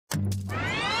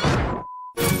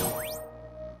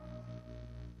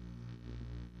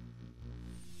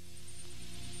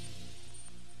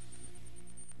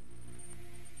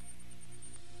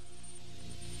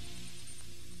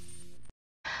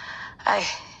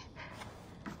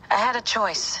I had a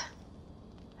choice.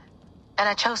 And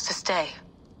I chose to stay.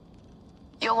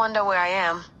 You'll wonder where I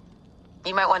am.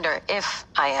 You might wonder if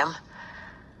I am.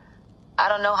 I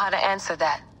don't know how to answer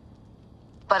that.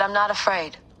 But I'm not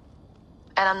afraid.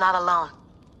 And I'm not alone.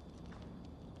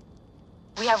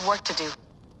 We have work to do.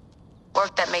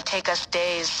 Work that may take us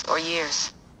days or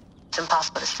years. It's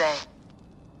impossible to say.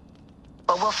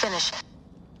 But we'll finish it.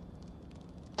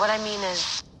 What I mean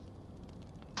is,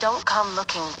 don't come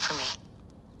looking for me.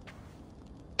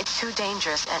 It's too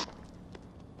dangerous and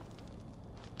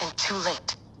too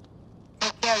late.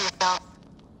 Take care of yourself.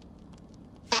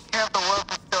 Take care of the world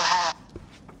we still have.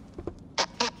 And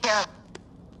take care of...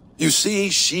 You see,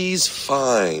 she's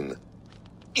fine.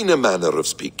 In a manner of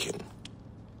speaking.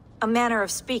 A manner of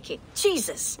speaking.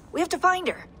 Jesus, we have to find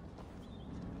her.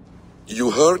 You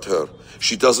heard her.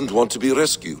 She doesn't want to be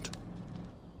rescued.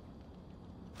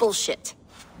 Bullshit.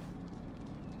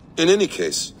 In any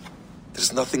case,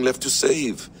 there's nothing left to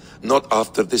save. Not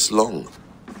after this long.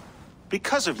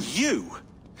 Because of you.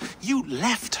 You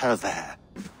left her there.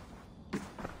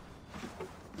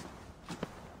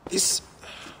 This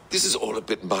is all a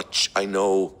bit much. I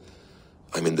know.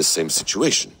 I'm in the same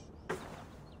situation.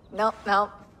 Nope.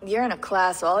 You're in a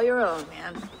class all your own,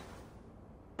 man.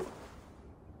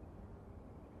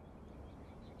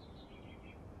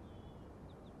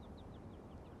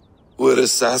 We're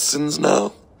assassins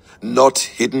now? Not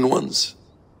hidden ones?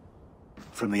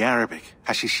 From the Arabic,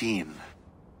 Hashishin.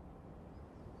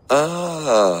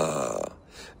 Ah.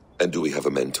 And do we have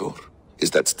a mentor?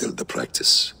 Is that still the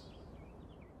practice?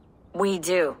 We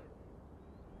do.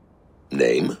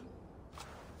 Name?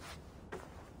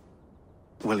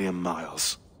 William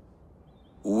Miles.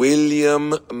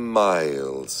 William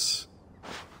Miles.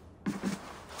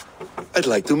 I'd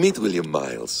like to meet William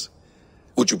Miles.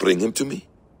 Would you bring him to me?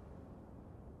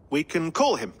 We can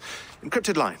call him.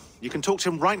 Encrypted line. You can talk to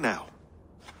him right now.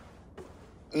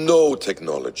 No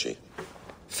technology.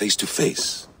 Face to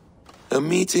face. A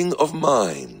meeting of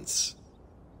minds.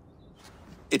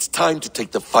 It's time to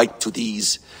take the fight to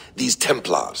these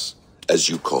Templars, as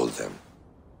you call them.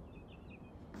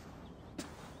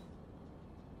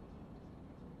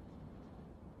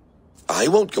 I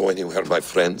won't go anywhere, my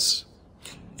friends.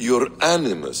 Your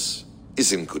Animus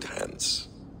is in good hands.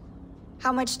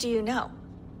 How much do you know?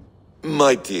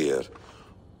 My dear,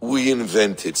 we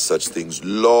invented such things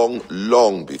long,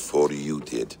 long before you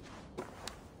did.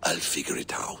 I'll figure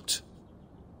it out.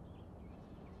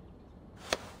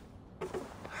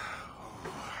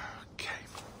 Okay.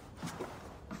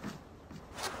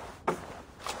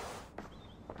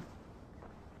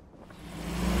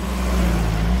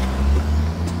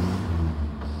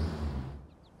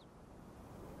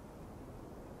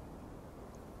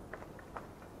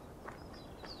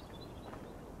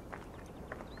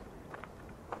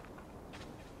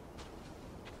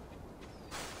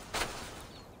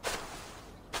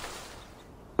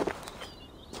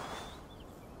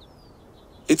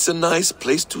 It's a nice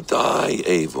place to die,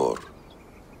 Eivor.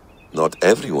 Not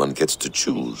everyone gets to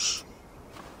choose.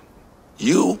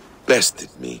 You bested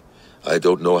me. I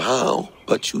don't know how,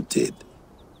 but you did.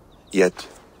 Yet,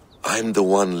 I'm the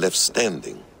one left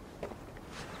standing.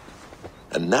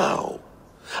 And now,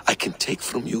 I can take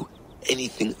from you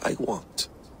anything I want.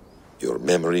 Your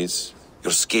memories,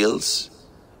 your skills,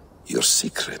 your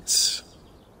secrets.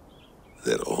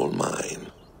 They're all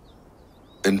mine.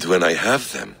 And when I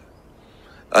have them,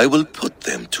 I will put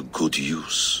them to good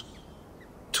use.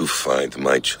 To find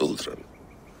my children.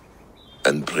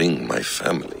 And bring my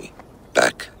family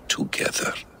back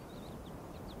together.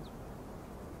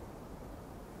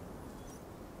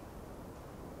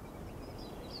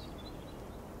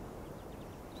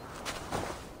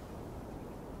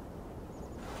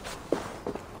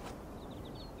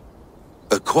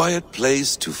 A quiet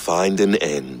place to find an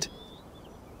end.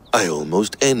 I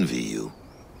almost envy you.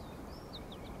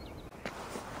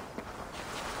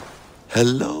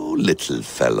 Hello, little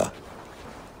fella.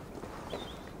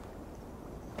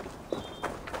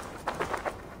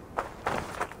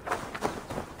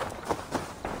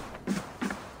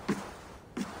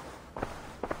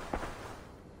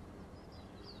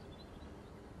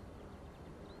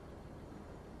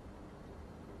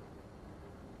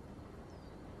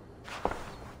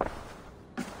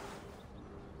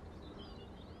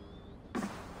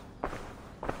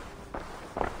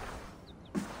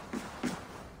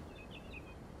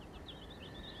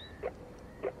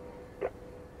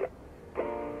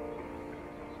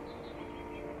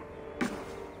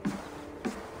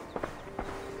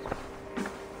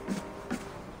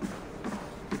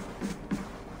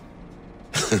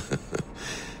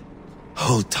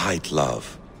 Hold tight,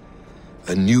 love.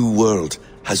 A new world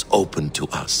has opened to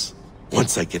us.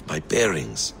 Once I get my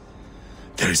bearings,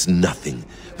 there is nothing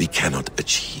we cannot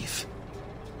achieve.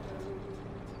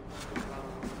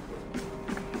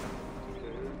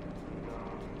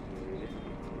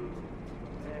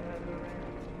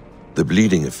 The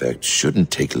bleeding effect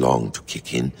shouldn't take long to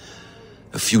kick in.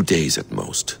 A few days at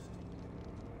most.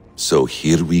 So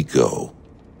here we go.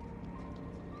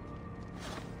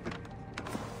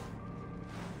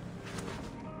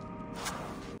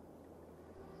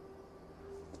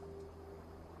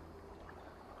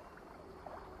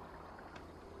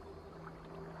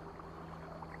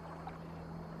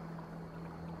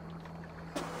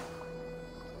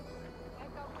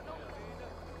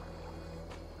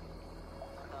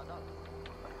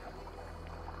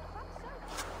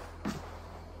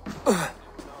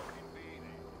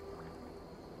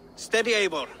 Steady,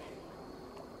 Eivor.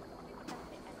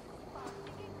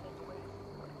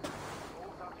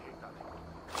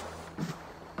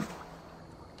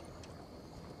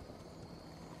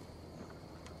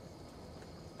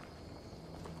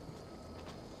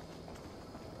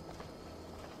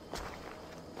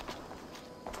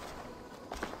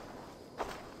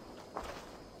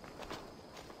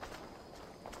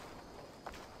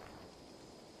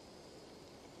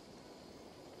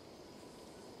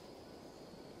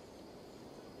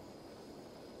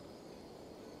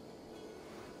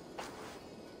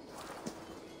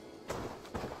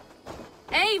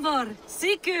 Eivor,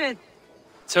 Sigurd,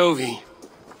 Tovi.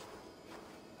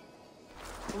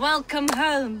 welcome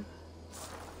home.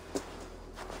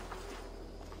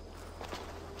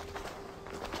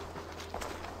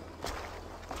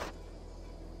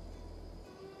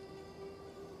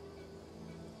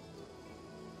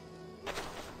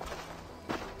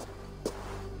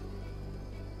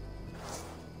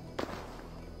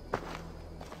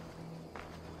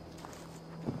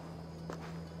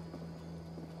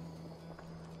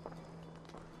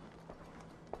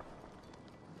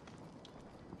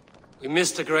 We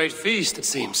missed a great feast, it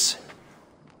seems.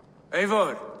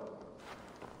 Eivor!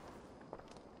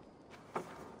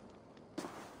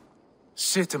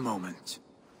 Sit a moment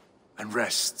and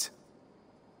rest.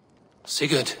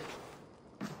 Sigurd.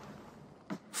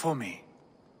 For me.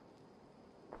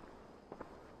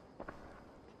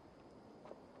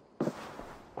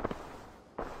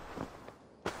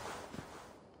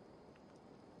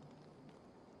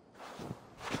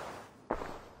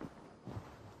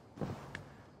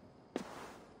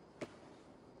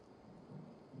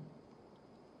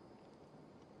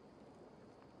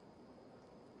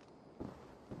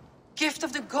 Gift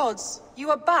of the gods, you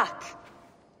are back.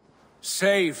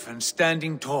 Safe and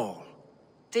standing tall.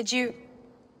 Did you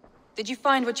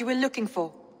find what you were looking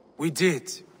for? We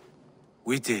did.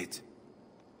 We did.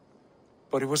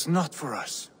 But it was not for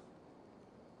us.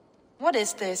 What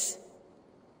is this?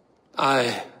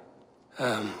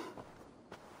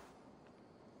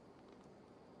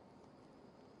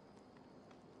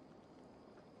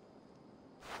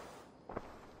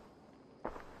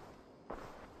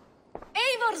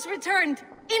 Eivor's returned!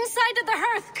 Inside of the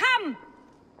hearth, come!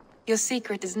 Your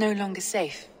secret is no longer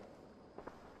safe.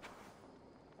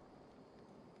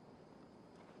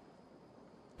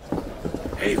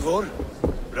 Eivor?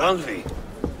 Randvi?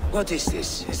 What is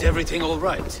this? Is everything all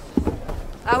right?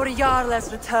 Our Jarl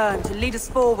has returned to lead us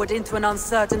forward into an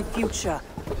uncertain future.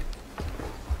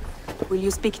 Will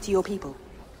you speak to your people?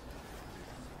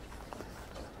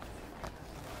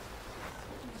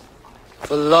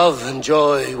 For love and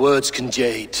joy, words can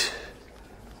jade.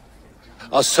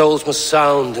 Our souls must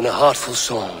sound in a heartful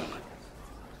song.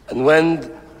 And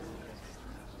when...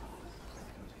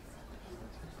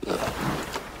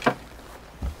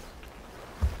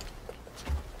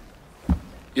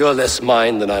 You're less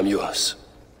mine than I'm yours.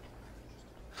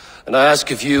 And I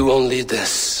ask of you only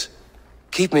this.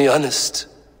 Keep me honest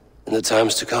in the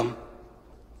times to come.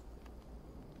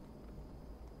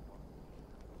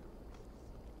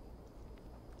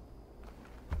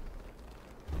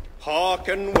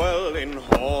 Hearken well in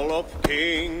Hall of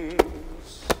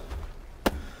Kings.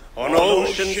 On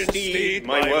ocean's steed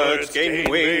my words gain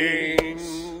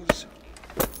wings.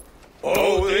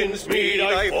 Odin's mead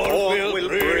I forth will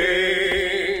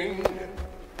bring.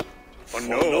 For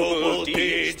noble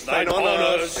deeds thine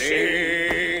honor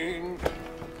sing.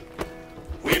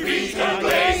 We beat and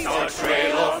blaze our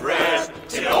trail of red,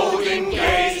 till Odin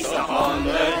gazed upon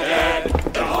the dead.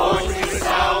 The voice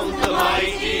resound the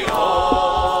mighty hall.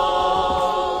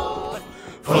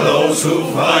 For those who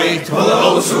fight, for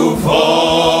those who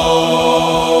fall.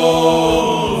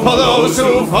 For those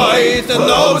who fight and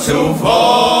those who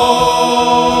fall.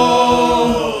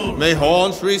 May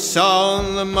horns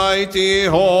resound the mighty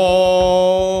hall.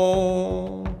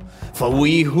 For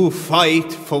we who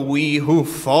fight, for we who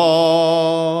fall.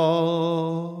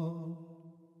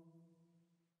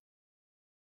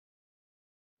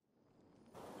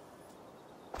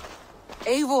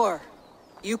 Eivor,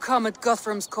 you come at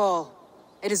Guthrum's call.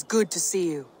 It is good to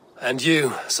see you. And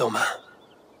you, Soma.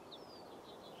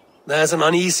 There's an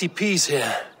uneasy peace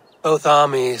here. Both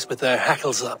armies with their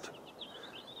hackles up.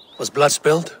 Was blood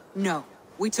spilled? No.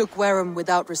 We took Wareham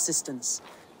without resistance.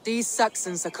 These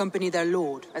Saxons accompany their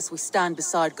lord as we stand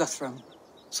beside Guthrum.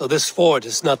 So this fort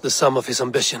is not the sum of his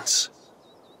ambitions.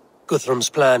 Guthrum's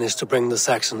plan is to bring the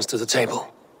Saxons to the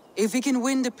table. If he can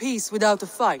win the peace without a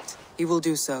fight, he will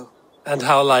do so. And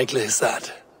how likely is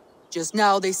that? Just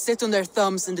now they sit on their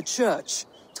thumbs in the church,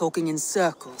 talking in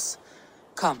circles.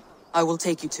 Come, I will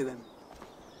take you to him.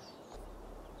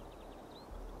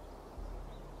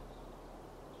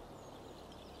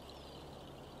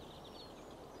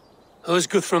 Who is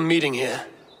Guthrum meeting here?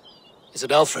 Is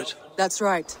it Alfred? That's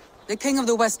right. The king of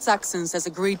the West Saxons has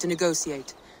agreed to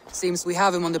negotiate. Seems we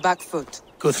have him on the back foot.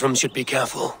 Guthrum should be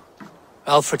careful.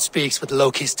 Alfred speaks with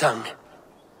Loki's tongue.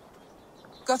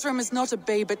 Guthrum is not a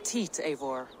babe at teat,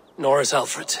 Eivor. Nor is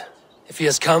Alfred. If he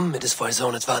has come, it is for his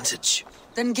own advantage.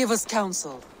 Then give us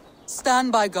counsel.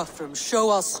 Stand by Guthrum,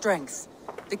 show our strength.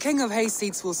 The king of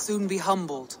Hayseeds will soon be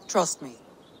humbled, trust me.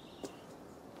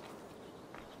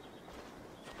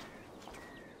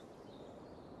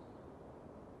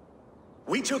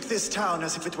 We took this town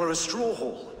as if it were a straw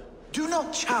hall. Do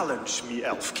not challenge me,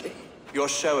 Elf King. Your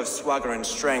show of swagger and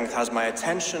strength has my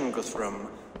attention, Guthrum.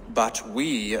 But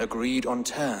we agreed on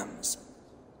terms.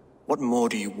 What more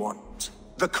do you want?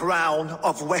 The crown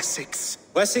of Wessex.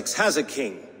 Wessex has a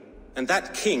king, and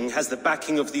that king has the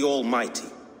backing of the Almighty.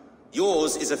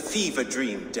 Yours is a fever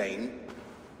dream, Dane.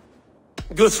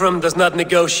 Guthrum does not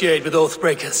negotiate with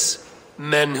oathbreakers.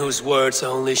 Men whose words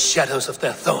are only shadows of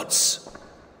their thoughts.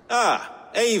 Ah,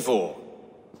 Eivor.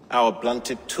 Our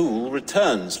blunted tool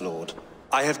returns, Lord.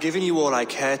 I have given you all I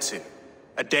care to.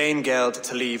 A Danegeld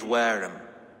to leave Wareham.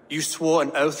 You swore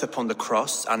an oath upon the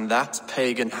cross, and that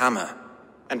pagan hammer.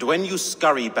 And when you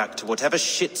scurry back to whatever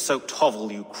shit-soaked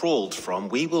hovel you crawled from,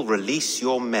 we will release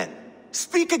your men.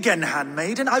 Speak again,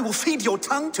 handmaid, and I will feed your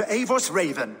tongue to Eivor's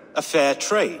raven. A fair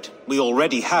trade. We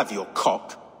already have your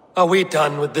cock. Are we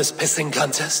done with this pissing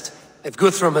contest? If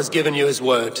Guthrum has given you his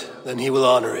word, then he will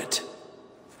honor it.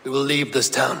 We will leave this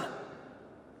town.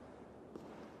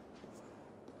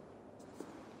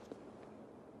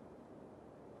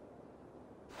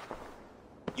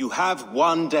 You have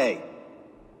 1 day.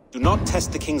 Do not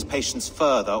test the king's patience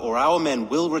further, or our men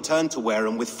will return to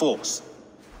Wareham with force.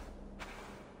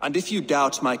 And if you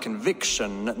doubt my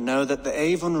conviction, know that the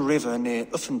Avon River near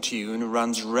Uffentune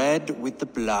runs red with the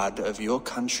blood of your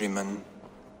countrymen.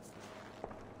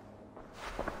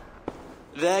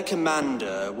 Their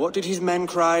commander, what did his men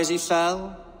cry as he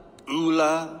fell?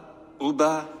 Ula?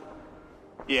 Uba?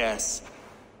 Yes,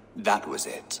 that was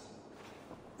it.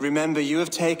 Remember, you have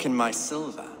taken my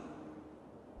silver.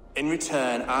 In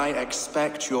return, I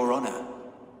expect your honor.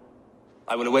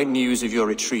 I will await news of your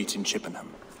retreat in Chippenham.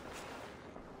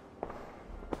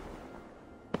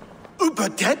 Uber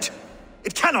dead?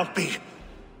 It cannot be.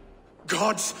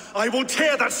 Gods, I will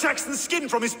tear that Saxon's skin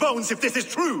from his bones if this is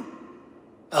true.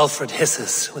 Alfred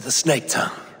hisses with a snake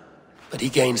tongue, but he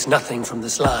gains nothing from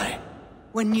this lie.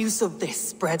 When news of this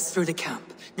spreads through the camp,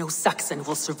 no Saxon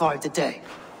will survive the day.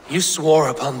 You swore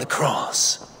upon the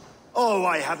cross. Oh,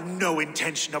 I have no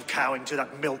intention of cowing to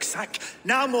that milk sack.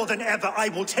 Now more than ever, I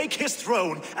will take his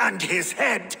throne and his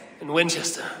head. In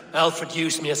Winchester, Alfred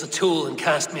used me as a tool and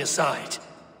cast me aside.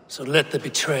 So let the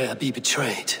betrayer be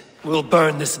betrayed. We'll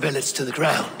burn this village to the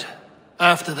ground.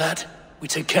 After that, we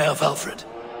take care of Alfred.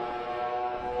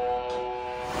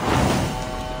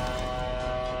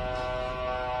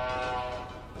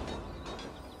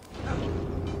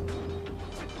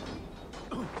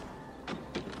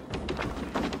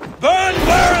 Burn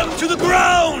Wareham to the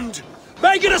ground!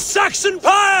 Make it a Saxon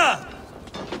pyre!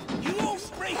 You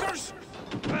oathbreakers!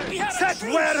 Set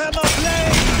Wareham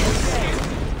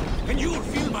ablaze! And you will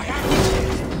feel my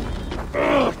anger!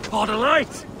 Ugh, caught a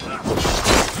light!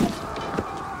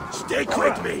 Stay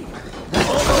quick, me!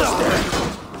 Almost there!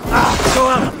 Go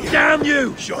on, damn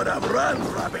you! Should have run,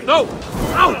 Rabbit! No!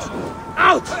 Out!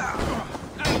 Out!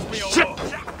 Shit!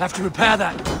 Have to repair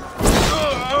that.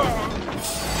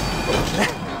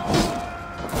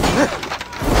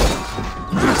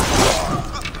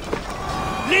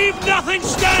 Leave nothing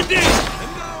standing!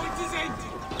 And now it is empty!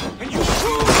 And you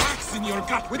feel axe in your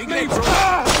gut with me!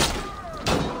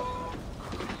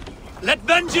 Let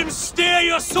vengeance steer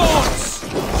your swords!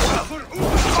 Every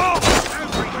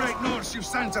great Norse Once you've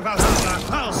sent to Valhalla,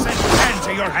 I'll send an end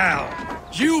to your hell!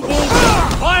 You won't!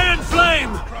 Fire and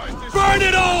flame! Burn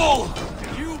it all!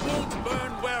 You won't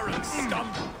burn Warren,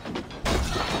 scum!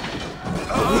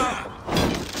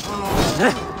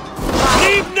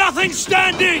 Leave nothing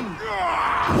standing!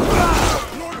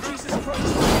 Lord Jesus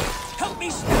Christ, help me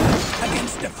stand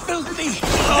against the filthy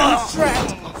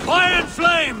threat! Fire and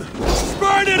flame!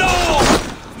 Burn it all!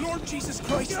 Lord Jesus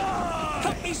Christ,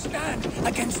 help me stand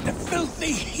against the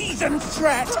filthy heathen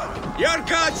threat! Your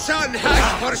godson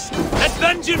has Let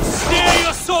vengeance steer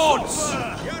your swords!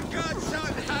 Your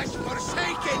godson has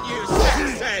forsaken you,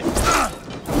 Saxon!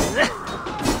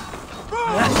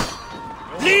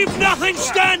 Leave nothing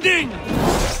standing!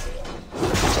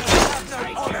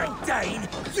 Honor, Dane!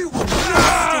 You will not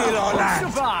steal our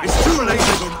land! It's too late,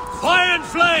 little... Fire and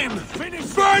flame!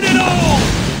 Burn it all!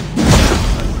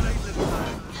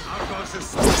 Our gods have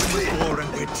spoken with war and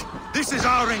wit. This is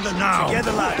our England now!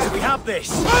 Together, lads, we have this!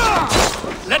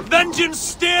 Let vengeance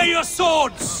steer your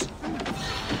swords!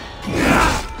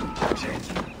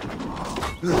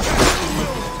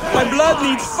 My blood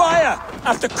needs fire!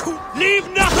 After Leave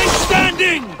nothing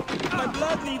standing! My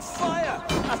blood needs fire!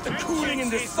 After cooling in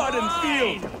this sodden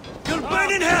field! You'll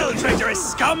burn in hell,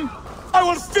 traitorous scum! I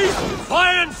will feast!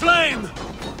 Fire and flame!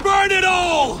 Burn it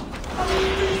all! I will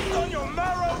feast on your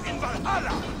marrow in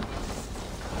Valhalla!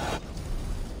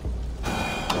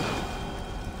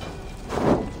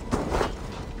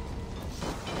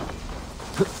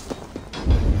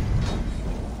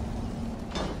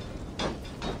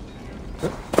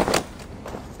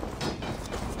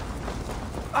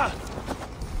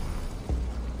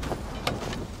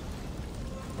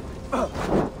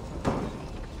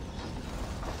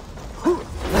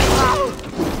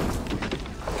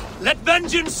 Let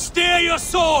vengeance steer your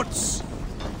swords!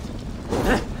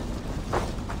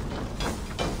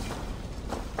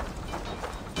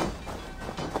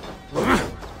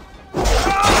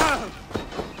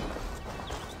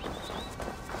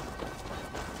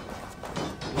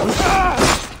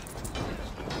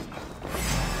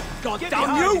 God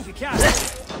damn you! If you can.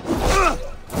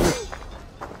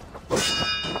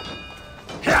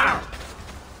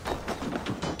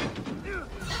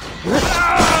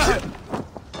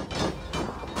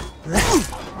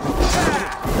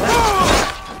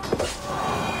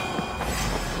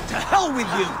 To hell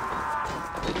with you!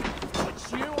 Put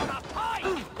you on a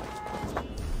pike!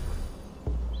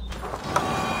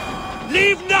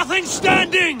 Leave nothing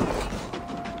standing!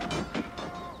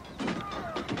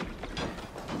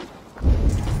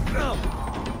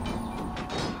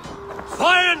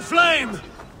 Fire and flame!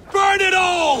 Burn it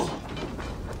all!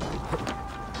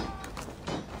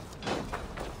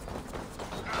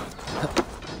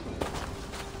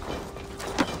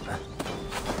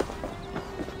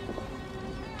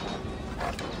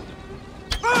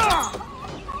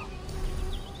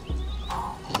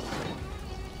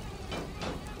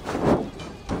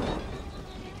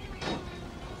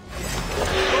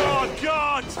 Oh,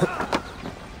 God!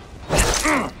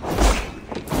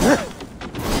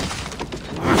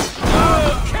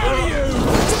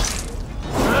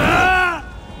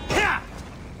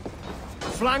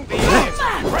 Flank the idiot!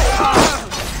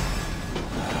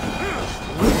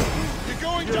 You're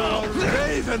going down!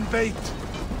 Raven bait!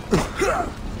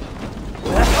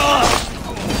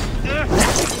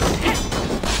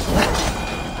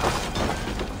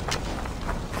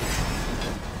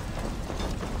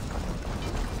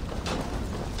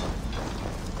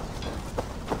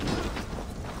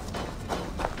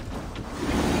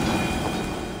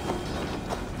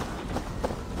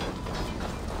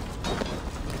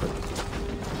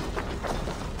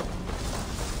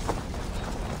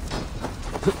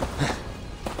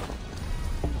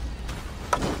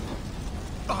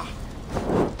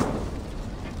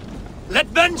 Let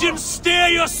vengeance steer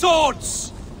your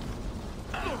swords!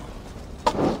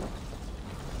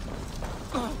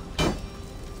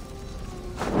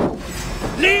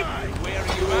 Leave!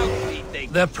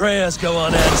 Their prayers go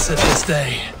unanswered this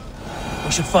day.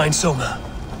 We should find Soma.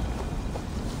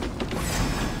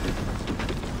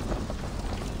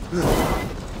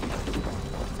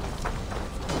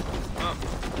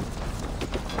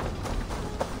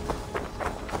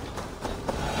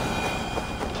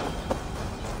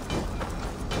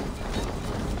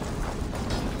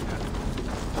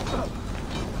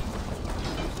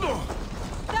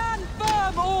 Stand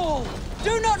firm, all!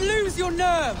 Do not lose your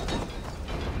nerve!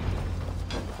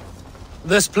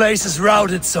 This place is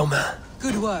routed, Soma.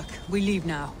 Good work. We leave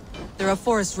now. There are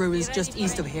forest ruins just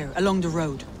east of here, along the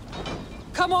road.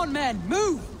 Come on, men!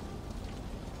 Move!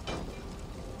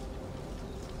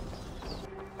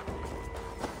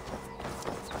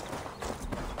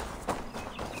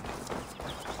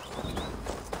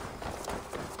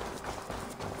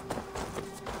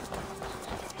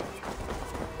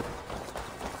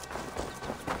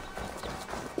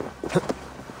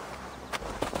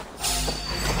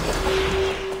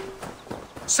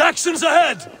 Saxons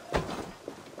ahead!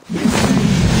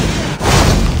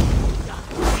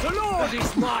 The Lord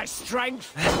is my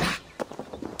strength.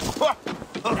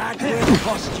 That will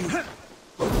cost you.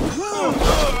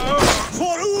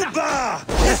 For Uba!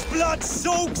 His blood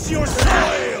soaks your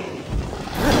soil!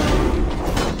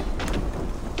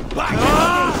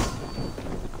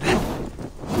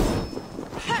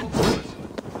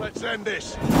 Let's end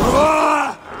this.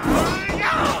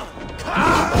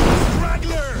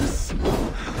 Stragglers!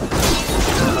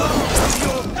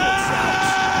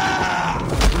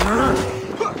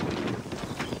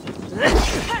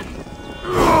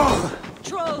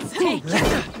 Trolls, take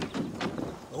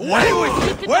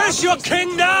Where's your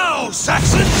king now,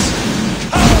 Saxons?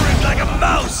 Cowering like a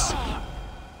mouse!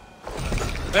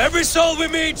 Every soul we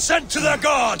meet sent to their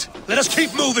god! Let us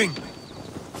keep moving!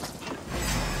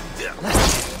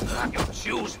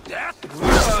 Choose death?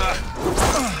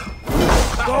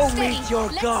 Go meet your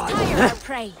god. our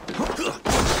prey.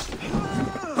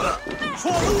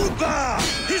 For Uba!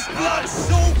 His blood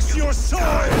soaks your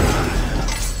soil!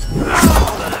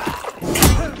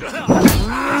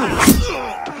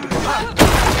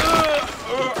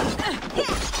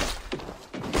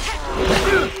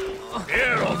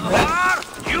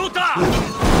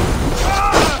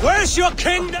 Where's your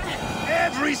king?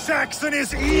 Every Saxon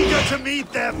is eager to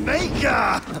meet their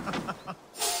maker!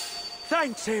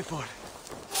 Thanks, Eivor.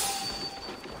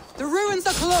 The ruins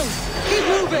are close. Keep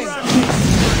moving.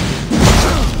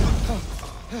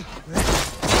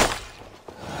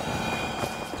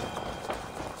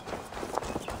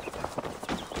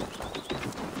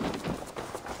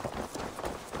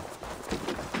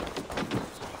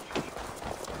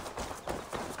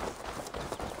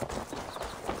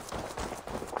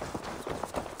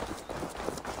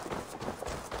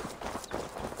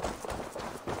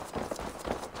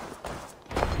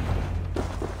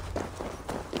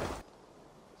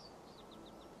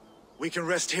 We can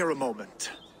rest here a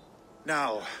moment.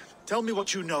 Now, tell me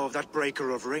what you know of that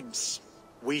breaker of rings.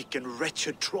 Weak and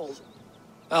wretched troll.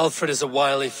 Alfred is a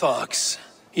wily fox.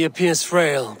 He appears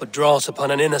frail, but draws upon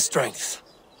an inner strength.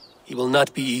 He will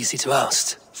not be easy to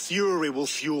oust. Fury will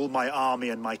fuel my army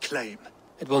and my claim.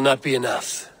 It will not be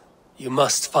enough. You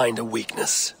must find a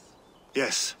weakness.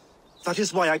 Yes, that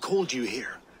is why I called you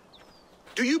here.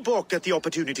 Do you balk at the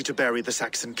opportunity to bury the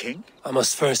Saxon king? I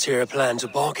must first hear a plan to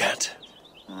balk at.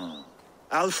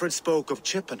 Alfred spoke of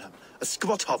Chippenham, a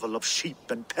squat hovel of sheep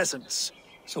and peasants.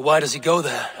 So why does he go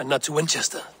there, and not to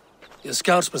Winchester? Your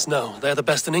scouts must know, they're the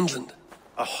best in England.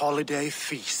 A holiday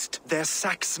feast, their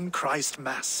Saxon Christ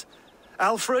Mass.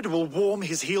 Alfred will warm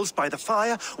his heels by the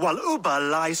fire, while Uba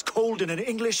lies cold in an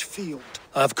English field.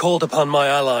 I've called upon my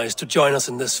allies to join us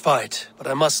in this fight, but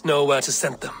I must know where to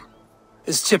send them.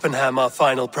 Is Chippenham our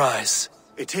final prize?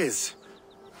 It is.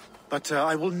 But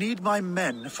I will need my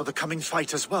men for the coming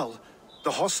fight as well. The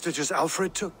hostages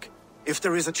Alfred took. If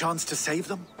there is a chance to save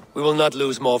them. We will not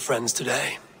lose more friends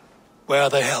today. Where are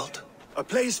they held? A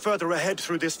place further ahead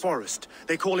through this forest.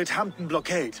 They call it Hampton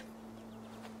Blockade.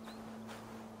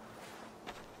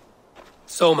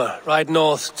 Soma, ride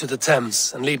north to the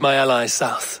Thames and lead my allies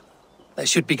south. They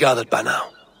should be gathered by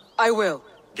now. I will.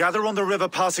 Gather on the river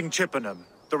passing Chippenham.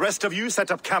 The rest of you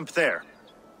set up camp there.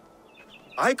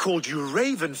 I called you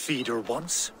Raven Feeder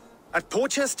once. At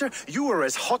Porchester, you were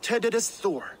as hot-headed as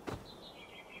Thor.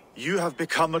 You have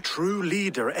become a true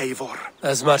leader, Eivor.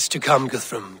 There's much to come,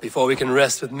 Guthrum, before we can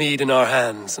rest with mead in our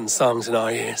hands and songs in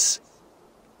our ears.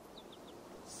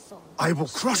 I will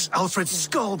crush Alfred's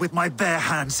skull with my bare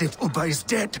hands if Uba is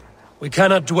dead. We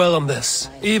cannot dwell on this,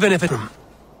 even if it...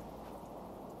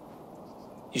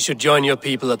 You should join your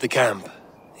people at the camp.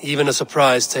 Even a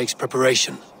surprise takes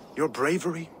preparation. Your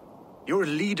bravery, your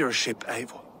leadership,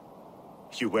 Eivor.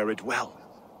 You wear it well.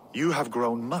 You have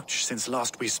grown much since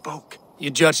last we spoke. You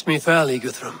judged me fairly,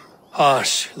 Guthrum.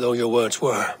 Harsh, though your words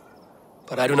were.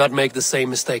 But I do not make the same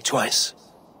mistake twice.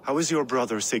 How is your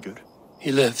brother, Sigurd?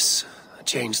 He lives, a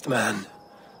changed man.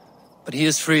 But he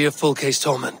is free of Fulke's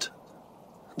torment.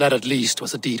 That at least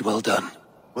was a deed well done.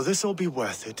 Will this all be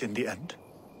worth it in the end?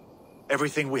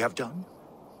 Everything we have done?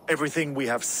 Everything we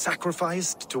have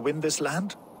sacrificed to win this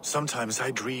land? Sometimes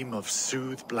I dream of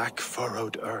soothed black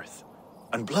furrowed earth.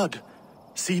 And blood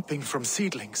seeping from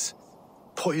seedlings,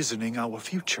 poisoning our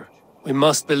future. We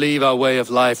must believe our way of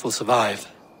life will survive.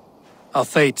 Our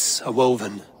fates are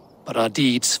woven, but our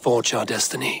deeds forge our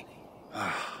destiny.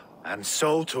 And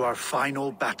so to our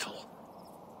final battle.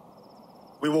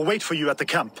 We will wait for you at the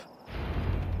camp.